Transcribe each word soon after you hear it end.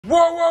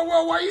Whoa, whoa,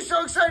 whoa, why are you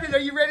so excited? Are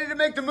you ready to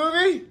make the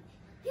movie?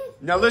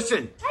 Now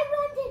listen. I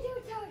want to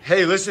do that.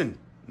 Hey, listen.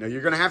 Now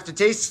you're going to have to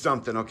taste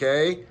something,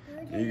 okay?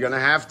 You're going to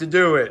have to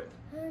do it.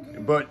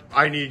 But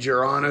I need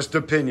your honest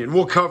opinion.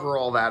 We'll cover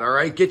all that, all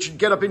right?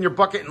 Get up in your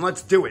bucket and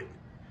let's do it.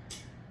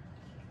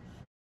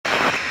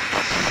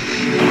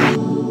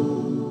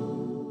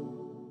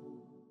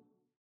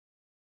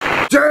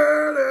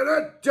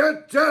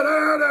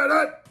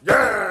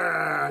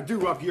 Yeah!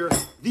 Duhop here,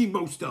 the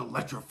most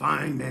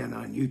electrifying man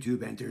on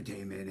YouTube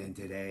entertainment. And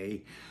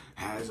today,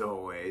 as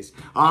always,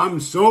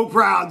 I'm so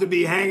proud to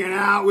be hanging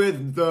out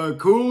with the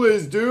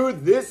coolest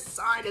dude this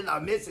side of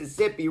the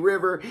Mississippi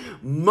River,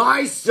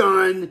 my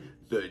son,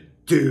 the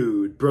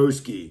dude.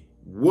 Broski,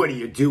 what are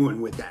you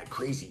doing with that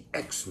crazy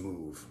X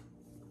move?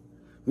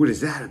 What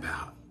is that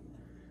about?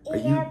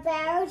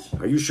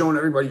 Are you showing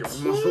everybody your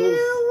muscles?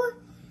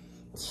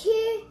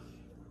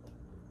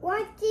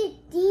 What's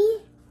it, D?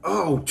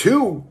 Oh,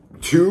 two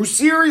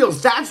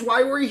cereals. That's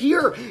why we're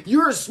here.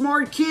 You're a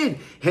smart kid.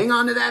 Hang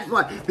on to that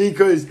fly,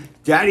 because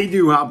Daddy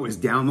Duhop was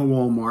down the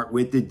Walmart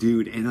with the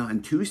dude, and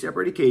on two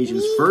separate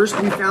occasions.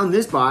 First, we found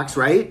this box,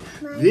 right?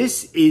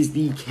 This is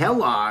the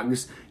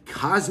Kellogg's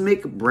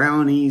Cosmic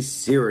Brownies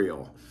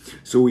cereal.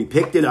 So we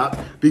picked it up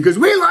because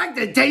we like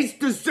to taste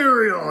the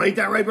cereal. Ain't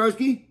that right,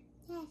 Broski?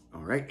 Yes.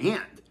 All right,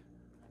 and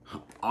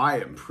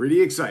I am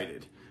pretty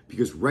excited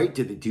because right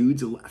to the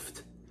dude's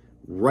left,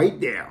 right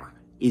there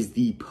is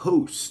the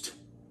Post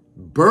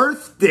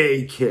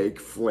birthday cake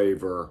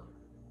flavor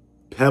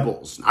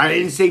Pebbles. I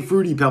didn't say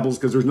Fruity Pebbles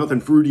because there's nothing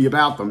fruity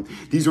about them.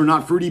 These are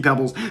not Fruity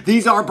Pebbles.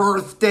 These are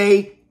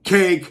birthday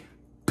cake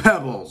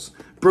Pebbles.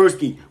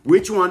 Broski,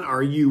 which one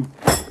are you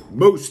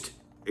most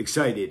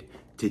excited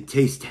to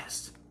taste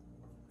test?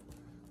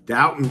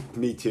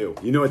 Me too.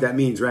 You know what that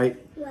means, right?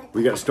 What?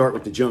 We got to start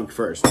with the junk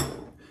first.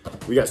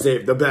 We got to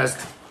save the best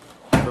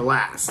for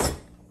last.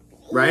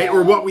 Right?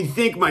 Or what we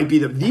think might be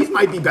these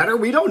might be better.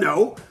 We don't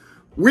know.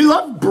 We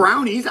love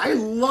brownies. I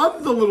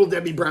love the Little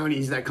Debbie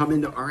brownies that come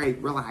into... All right,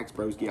 relax,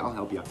 Broski. I'll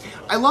help you.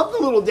 I love the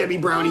Little Debbie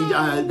brownie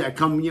that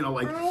come, you know,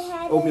 like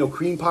oatmeal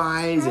cream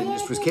pies and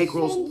Swiss cake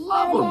rolls.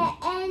 Love them.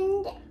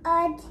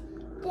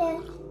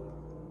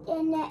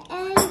 In the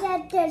end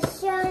of the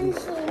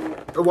sun's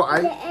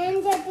the end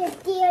of the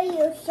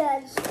cereal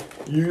suns.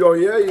 Oh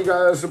yeah, you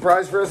got a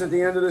surprise for us at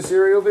the end of the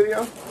cereal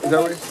video? Is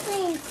that what? It's a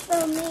drink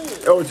for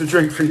me. Oh, it's a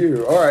drink for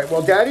you. All right.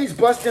 Well, Daddy's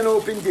busting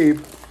open deep.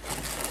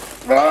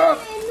 Ah!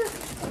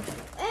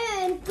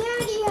 And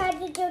Daddy had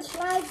to just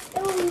like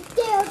those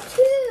there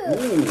too.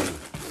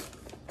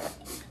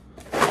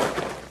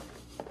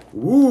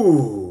 Ooh.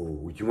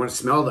 Ooh. You want to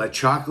smell the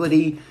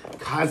chocolatey,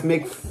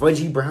 cosmic,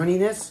 fudgy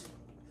browniness?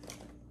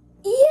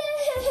 Yeah.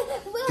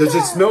 Does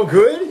it smell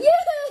good?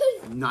 Yes.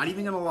 I'm not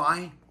even going to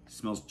lie. It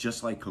smells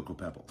just like Cocoa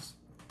Pebbles.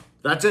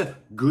 That's a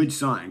good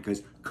sign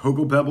because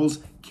Cocoa Pebbles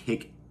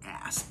kick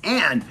ass.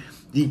 And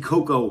the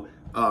Cocoa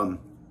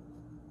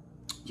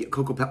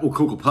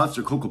Puffs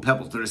or Cocoa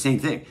Pebbles, they're the same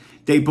thing.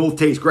 They both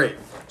taste great.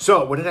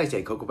 So, what did I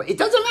say? Cocoa Pebbles. It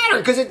doesn't matter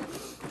because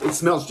it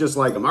smells just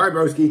like them. All right,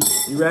 Broski,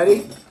 you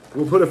ready?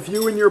 We'll put a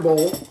few in your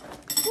bowl.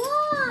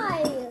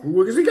 Why?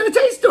 Because we got to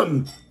taste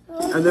them.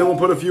 Okay. And then we'll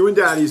put a few in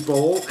Daddy's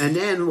bowl. And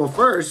then, well,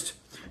 first,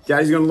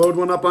 Daddy's going to load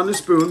one up on the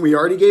spoon. We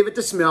already gave it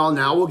the smell.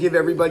 Now we'll give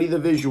everybody the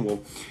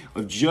visual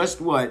of just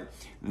what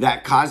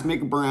that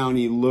cosmic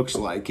brownie looks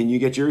like. Can you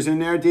get yours in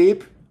there,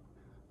 Deep?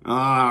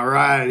 All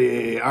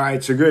righty. All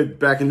right, so good.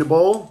 Back in the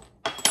bowl.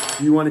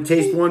 You want to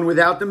taste one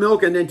without the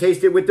milk and then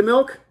taste it with the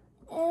milk?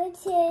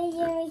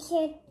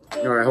 Okay.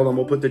 All right, hold on.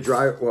 We'll put the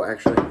dry... Well,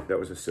 actually, that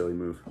was a silly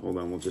move. Hold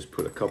on. We'll just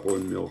put a couple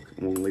in milk.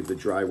 And we'll leave the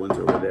dry ones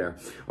over there.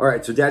 All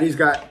right, so Daddy's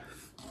got...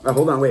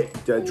 hold on, wait.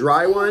 The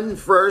dry one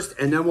first,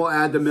 and then we'll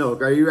add the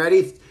milk. Are you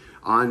ready?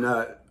 On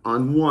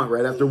one,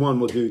 right after one,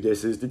 we'll do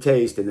this is the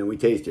taste, and then we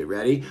taste it.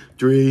 Ready?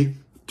 3,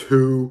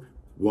 2,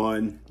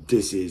 1.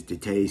 This is the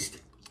taste.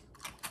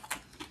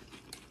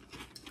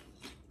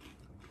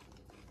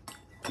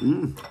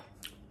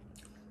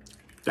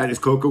 That is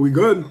cocoa-y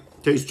good.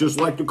 Tastes just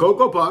like the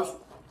Cocoa Puffs.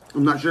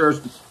 I'm not sure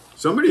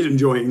somebody's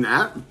enjoying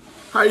that.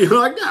 How do you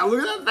like that?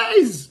 Look at that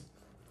face.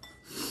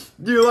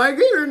 Do you like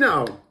it or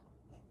no?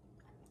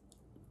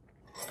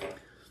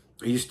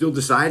 Are you still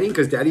deciding?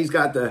 Because Daddy's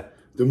got the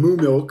moo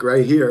milk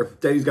right here.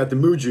 Daddy's got the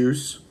moo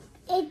juice.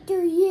 It's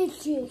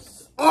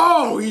delicious.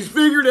 Oh, he's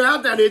figured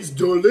out that it's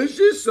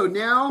delicious. So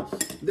now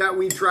that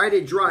we tried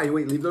it dry,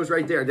 wait, leave those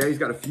right there. Daddy's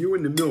got a few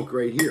in the milk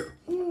right here.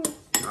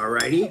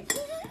 Alrighty.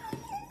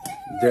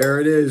 There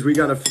it is. We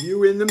got a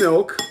few in the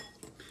milk.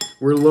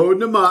 We're loading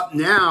them up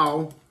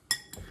now.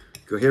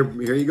 Go here.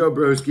 Here you go,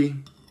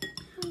 Broski.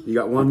 You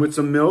got one with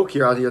some milk.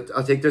 Here,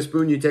 I'll take this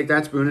spoon. You take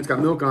that spoon. It's got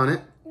milk on it.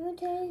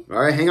 Okay.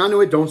 All right, hang on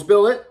to it. Don't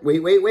spill it.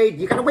 Wait.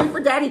 You got to wait for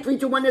Daddy. 3,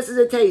 2, 1. This is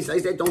a taste. I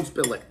said don't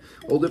spill it.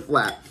 Hold it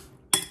flat.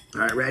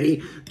 All right,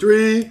 ready?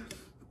 3,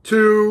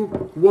 2,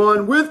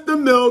 1. With the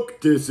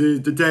milk. This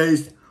is the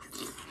taste.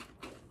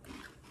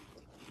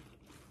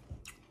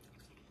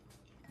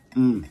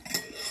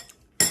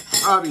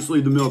 Obviously,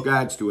 the milk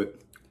adds to it.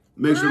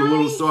 Makes it a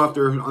little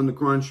softer on the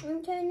crunch.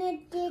 I'm trying to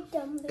dig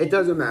them. It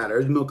doesn't matter.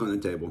 There's milk on the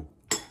table.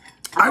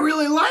 I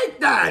really like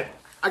that.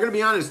 I gotta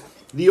be honest.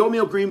 The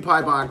oatmeal cream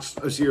pie box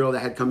of cereal that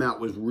had come out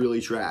was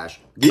really trash.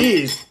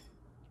 These,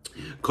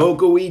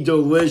 cocoa-y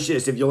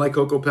delicious. If you like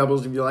Cocoa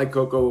Pebbles, if you like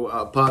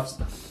Cocoa Puffs,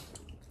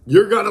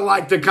 you're gonna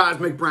like the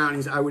Cosmic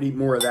Brownies. I would eat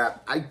more of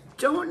that. I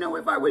don't know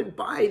if I would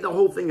buy the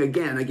whole thing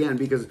again,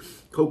 because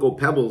Cocoa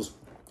Pebbles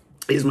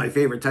is my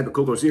favorite type of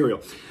cocoa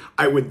cereal.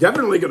 I would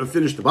definitely gonna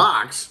finish the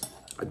box.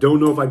 I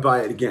don't know if I'd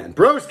buy it again.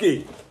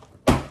 Broski!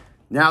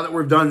 Now that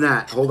we've done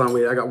that, hold on,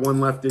 wait, I got one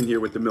left in here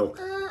with the milk.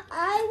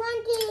 I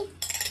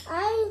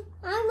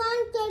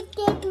want to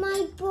get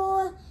my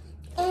bowl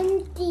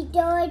empty so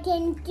I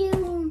can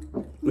do.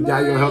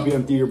 Daddy will help you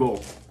empty your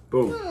bowl.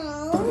 Boom.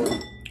 No.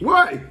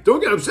 Why? Don't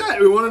get upset.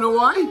 We want to know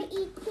why? I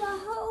eat the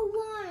whole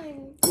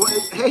one. Well,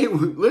 hey,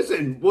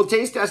 listen, we'll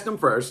taste test them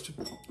first,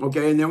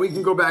 okay? And then we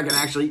can go back and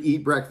actually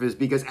eat breakfast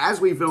because as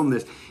we film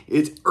this,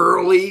 it's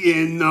early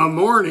in the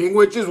morning,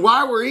 which is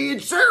why we're eating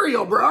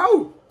cereal,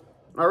 bro.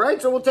 All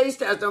right, so we'll taste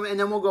test them and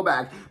then we'll go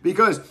back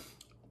because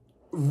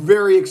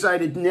very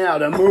excited now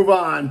to move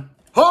on.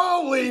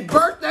 Holy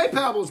birthday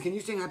pebbles. Can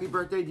you sing happy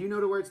birthday? Do you know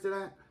the words to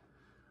that?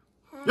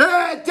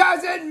 It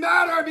doesn't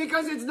matter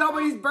because it's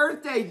nobody's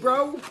birthday,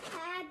 bro.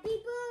 Happy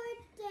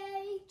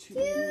birthday to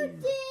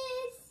this.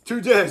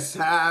 To this.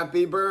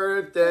 Happy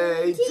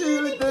birthday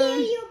to the this.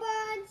 cereal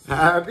box.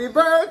 Happy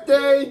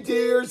birthday,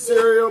 dear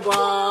cereal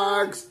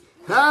box.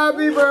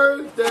 Happy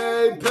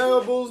birthday,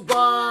 Pebbles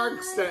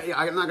box.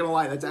 I'm not going to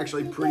lie, that's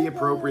actually pretty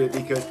appropriate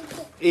because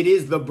it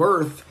is the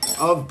birth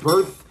of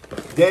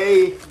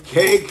birthday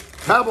cake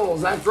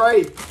Pebbles. That's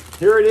right.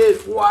 Here it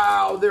is.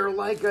 Wow, they're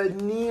like a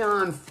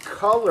neon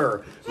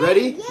color.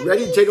 Ready?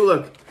 Ready? Take a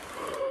look.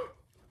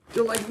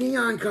 They're like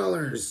neon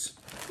colors.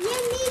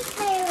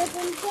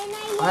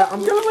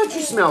 I'm going to let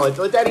you smell it.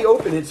 Let Daddy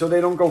open it so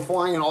they don't go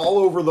flying all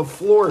over the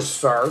floor,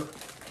 sir.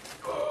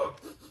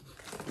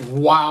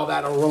 Wow,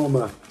 that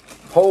aroma.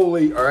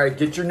 Holy, all right,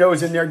 get your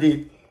nose in there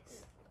deep.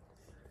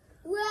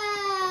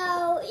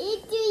 Wow,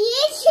 it's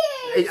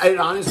delicious. It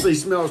honestly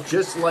smells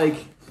just like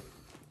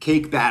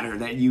cake batter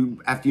that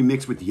you, after you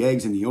mix with the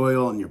eggs and the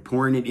oil and you're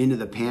pouring it into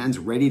the pans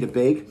ready to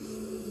bake.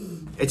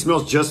 It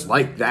smells just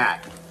like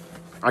that.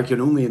 I can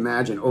only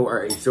imagine. Oh, all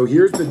right, so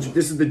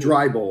this is the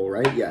dry bowl,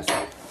 right? Yes.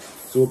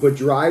 So we'll put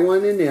dry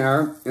one in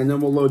there and then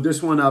we'll load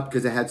this one up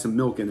because it had some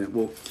milk in it.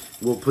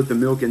 We'll put the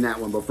milk in that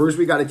one, but first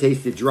we got to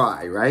taste it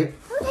dry, right?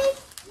 Okay.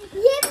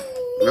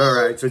 All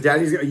right, so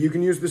you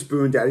can use the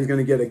spoon. Daddy's going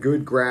to get a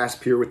good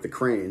grasp here with the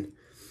crane,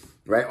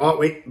 right? Oh,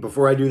 wait,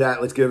 before I do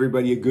that, let's give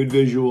everybody a good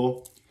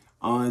visual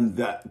on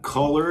the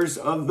colors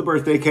of the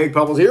birthday cake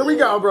Pebbles. Here we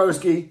go,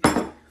 broski.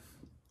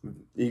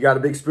 You got a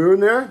big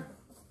spoon there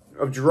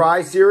of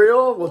dry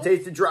cereal? We'll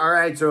taste it dry. All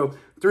right, so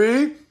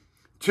 3,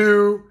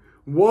 2,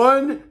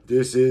 1.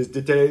 This is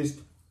the taste.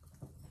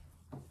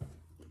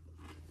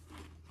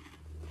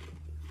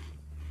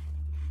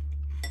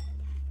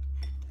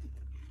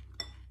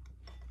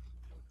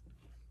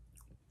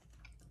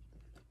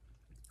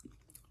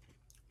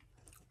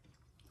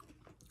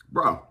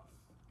 Bro,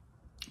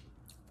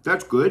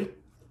 that's good,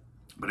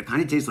 but it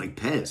kind of tastes like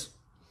Pez.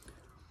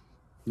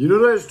 You know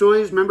those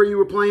toys, remember you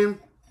were playing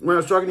when I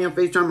was talking to you on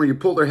FaceTime where you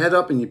pull their head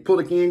up and you pull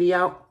the candy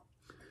out?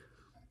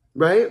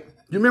 Right?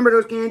 You remember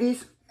those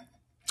candies?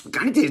 It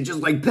kind of tastes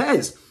just like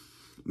Pez.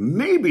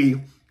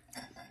 Maybe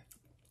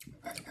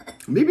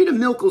the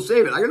milk will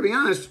save it. I gotta be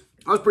honest,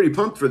 I was pretty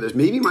pumped for this.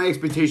 Maybe my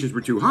expectations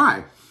were too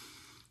high,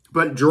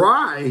 but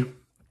dry,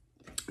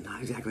 not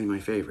exactly my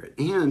favorite.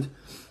 And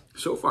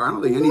so far, I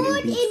don't think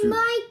anything beats food.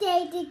 My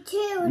favorite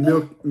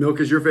too. Milk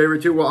is your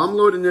favorite too? Well, I'm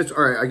loading this.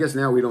 All right, I guess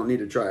now we don't need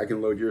to try. I can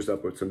load yours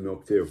up with some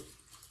milk too.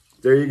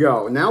 There you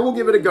go. Now we'll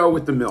give it a go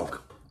with the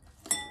milk.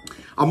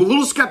 I'm a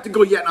little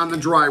skeptical yet on the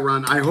dry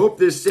run. I hope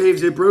this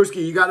saves it.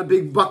 Broski, you got a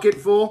big bucket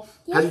full?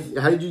 Yes.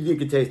 How did you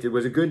think it tasted?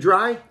 Was it good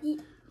dry? Yes.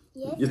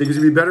 You think it's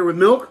going to be better with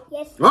milk?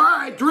 Yes. All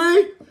right,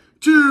 3,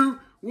 2,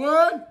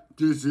 1.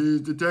 This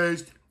is the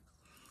taste.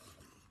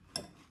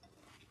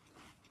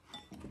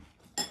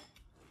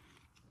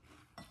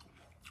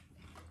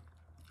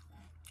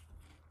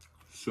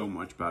 So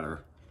much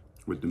better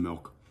with the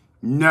milk.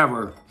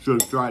 Never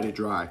should have tried it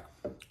dry.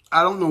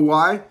 I don't know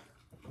why.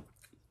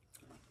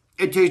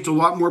 It tastes a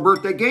lot more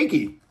birthday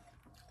cakey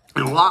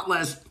and a lot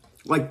less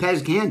like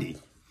Pez candy.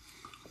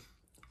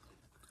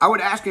 I would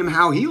ask him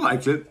how he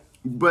likes it,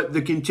 but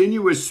the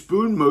continuous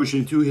spoon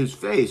motion to his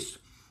face,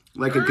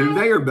 like a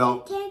conveyor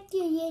belt.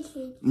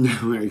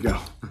 There you go.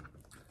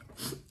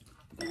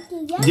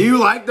 Do you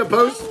like the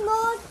post?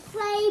 More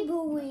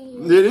flavory.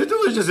 It is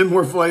delicious and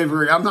more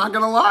flavory. I'm not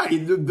going to lie.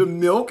 The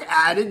milk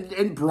added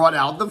and brought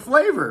out the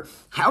flavor.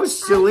 How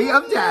silly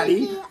of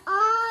Daddy.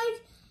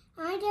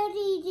 I don't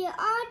eat it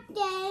all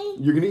day.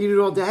 You're going to eat it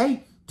all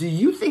day? Do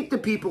you think the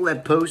people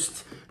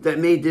that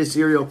made this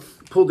cereal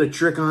pulled a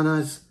trick on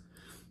us?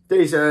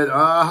 They said,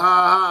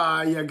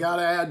 you got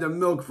to add the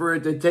milk for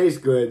it to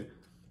taste good.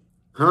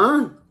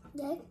 Huh?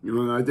 Yes.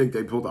 I think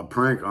they pulled a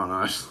prank on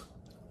us.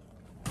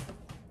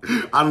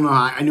 I don't know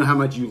how, I know how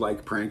much you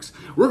like pranks.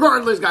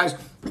 Regardless, guys,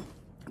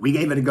 we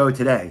gave it a go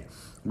today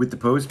with the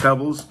Post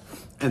Pebbles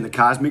and the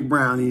Cosmic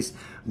Brownies.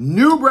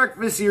 New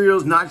breakfast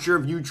cereals, not sure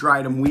if you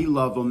tried them, we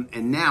love them.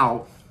 And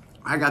now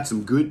I got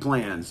some good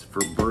plans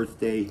for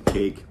birthday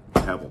cake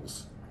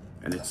pebbles.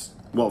 And it's,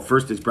 well,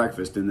 first it's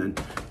breakfast and then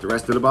the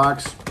rest of the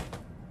box,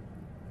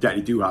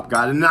 Daddy Duhop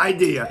got an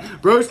idea.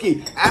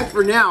 Broski, as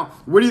for now,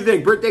 what do you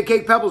think? Birthday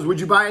cake pebbles, would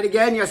you buy it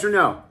again, yes or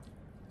no?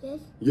 Yes.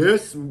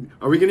 Yes?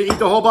 Are we gonna eat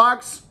the whole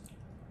box?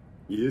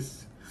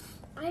 Yes.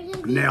 I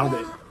just Nailed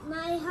it.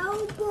 My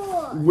whole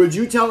board. Would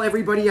you tell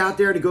everybody out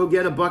there to go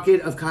get a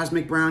bucket of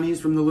Cosmic Brownies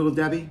from the Little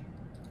Debbie?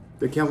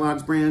 The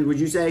Kellogg's brand? Would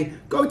you say,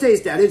 go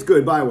taste that, it's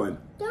good, buy one?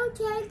 Don't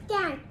take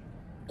that.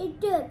 It's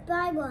good,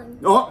 buy one.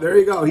 Oh, there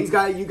you go. You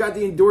got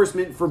the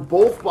endorsement for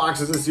both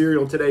boxes of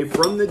cereal today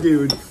from the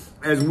dude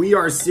as we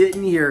are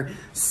sitting here,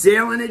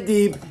 sailing it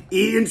deep,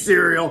 eating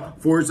cereal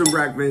for some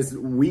breakfast.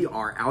 We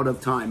are out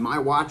of time. My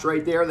watch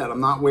right there that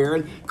I'm not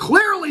wearing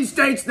clearly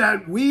states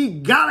that we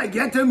gotta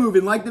get to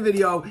moving. Like the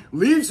video,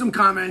 leave some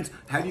comments.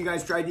 Have you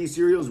guys tried these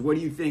cereals? What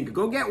do you think?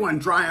 Go get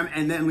one, try them,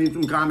 and then leave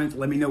some comments.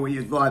 Let me know what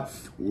you thought.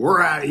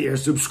 We're out of here.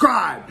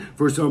 Subscribe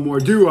for some more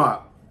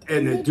Duhop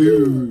and the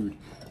Dude.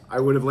 I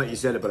would have let you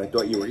say it, but I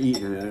thought you were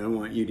eating, and I don't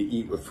want you to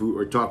eat with food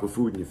or talk with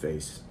food in your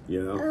face.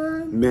 You know?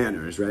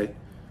 Manners, right?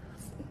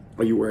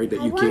 Are you worried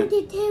that you can't? I want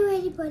to tell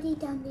everybody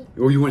something.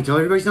 Oh, you want to tell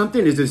everybody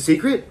something? Is it a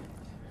secret?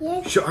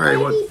 Yes, sure. All right,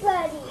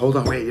 everybody. Hold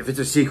on, wait. If it's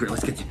a secret,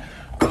 let's get to...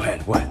 Go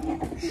ahead, what?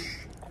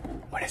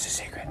 What is a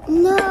secret?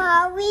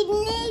 No, we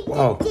need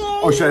the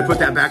cereal. Oh, should I put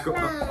that back?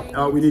 Front.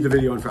 Oh, we need the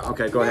video in front.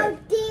 Okay, go ahead.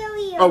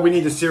 Cereal. Oh, we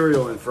need the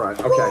cereal in front.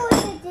 Okay.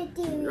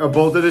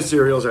 Both of the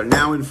cereals are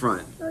now in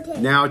front.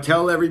 Okay. Now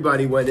tell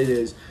everybody what it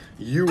is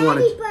you want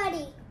to...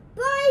 Everybody,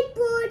 buy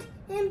board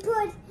and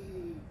put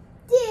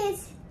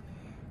this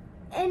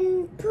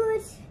and put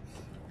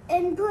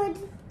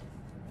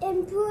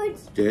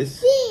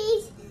This?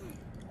 these.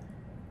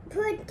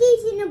 Put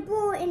these in a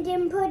bowl and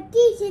then put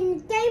these in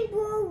the same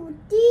bowl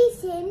with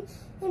these in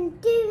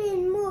and do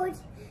in more.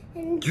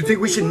 And Do you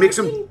think we should mix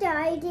them?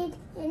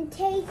 And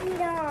take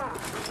it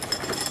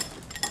off.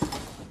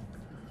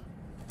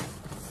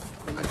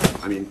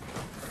 I mean...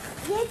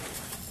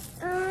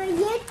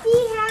 Let's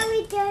see how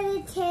it's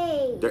gonna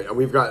taste.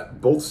 We've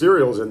got both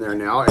cereals in there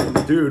now, and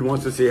the dude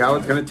wants to see how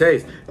it's going to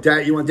taste.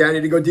 Dad, you want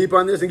Daddy to go deep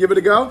on this and give it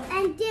a go?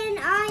 And then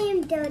I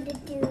am going to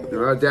do it. All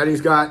right,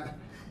 Daddy's got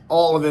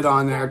all of it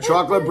on there.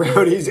 Chocolate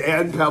brownies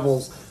and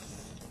pebbles.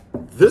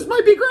 This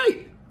might be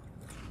great.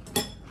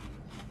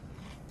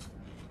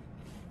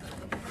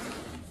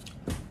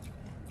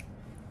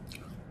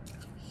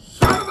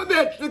 Son of a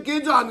bitch, the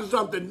kid's onto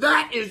something.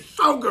 That is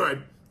so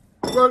good.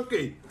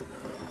 Roscoe,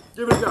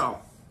 give it a go.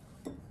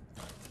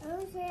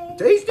 Okay.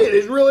 Taste it,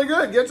 it's really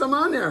good. Get some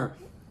on there.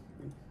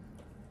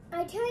 I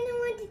kind of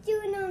want to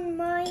do it on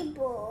my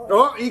board.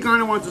 Oh, he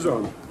kind of wants his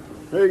own.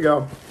 There you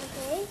go.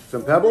 Okay.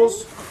 Some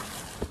pebbles.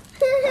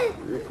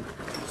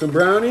 Some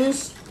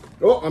brownies.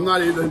 Oh, I'm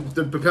not even,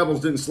 the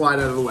pebbles didn't slide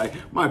out of the way.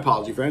 My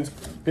apology, friends.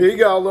 Here you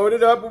go, load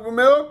it up with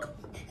milk.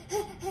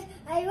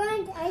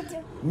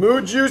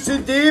 Mood juicy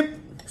deep.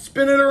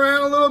 Spin it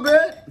around a little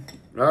bit.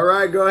 All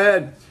right, go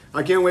ahead.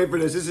 I can't wait for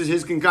this. This is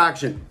his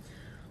concoction.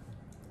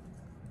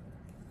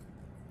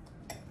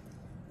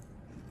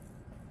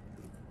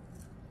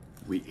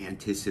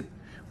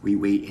 We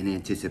wait in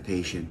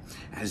anticipation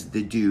as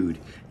the dude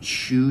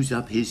chews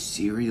up his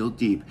cereal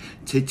deep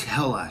to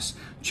tell us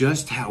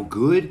just how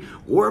good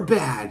or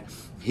bad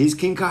his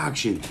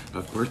concoction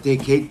of birthday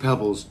cake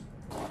pebbles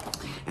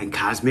and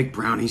Cosmic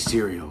Brownie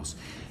cereals.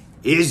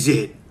 Is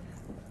it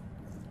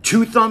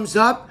 2 thumbs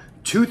up,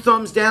 2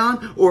 thumbs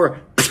down,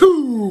 or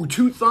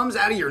two thumbs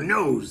out of your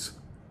nose?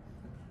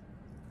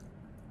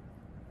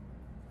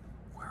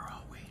 We're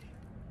all waiting.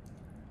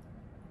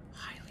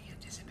 Highly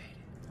anticipated.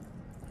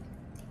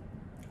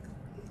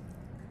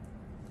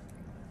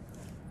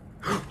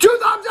 2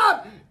 thumbs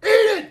up! Eat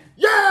it!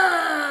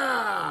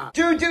 Yeah!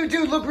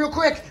 Dude, look real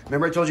quick.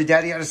 Remember I told you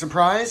Daddy had a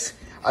surprise?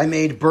 I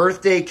made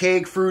birthday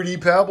cake Fruity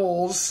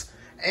Pebbles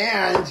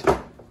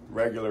and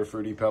regular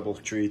Fruity Pebbles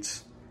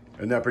treats.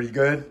 Isn't that pretty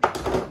good?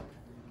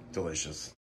 Delicious.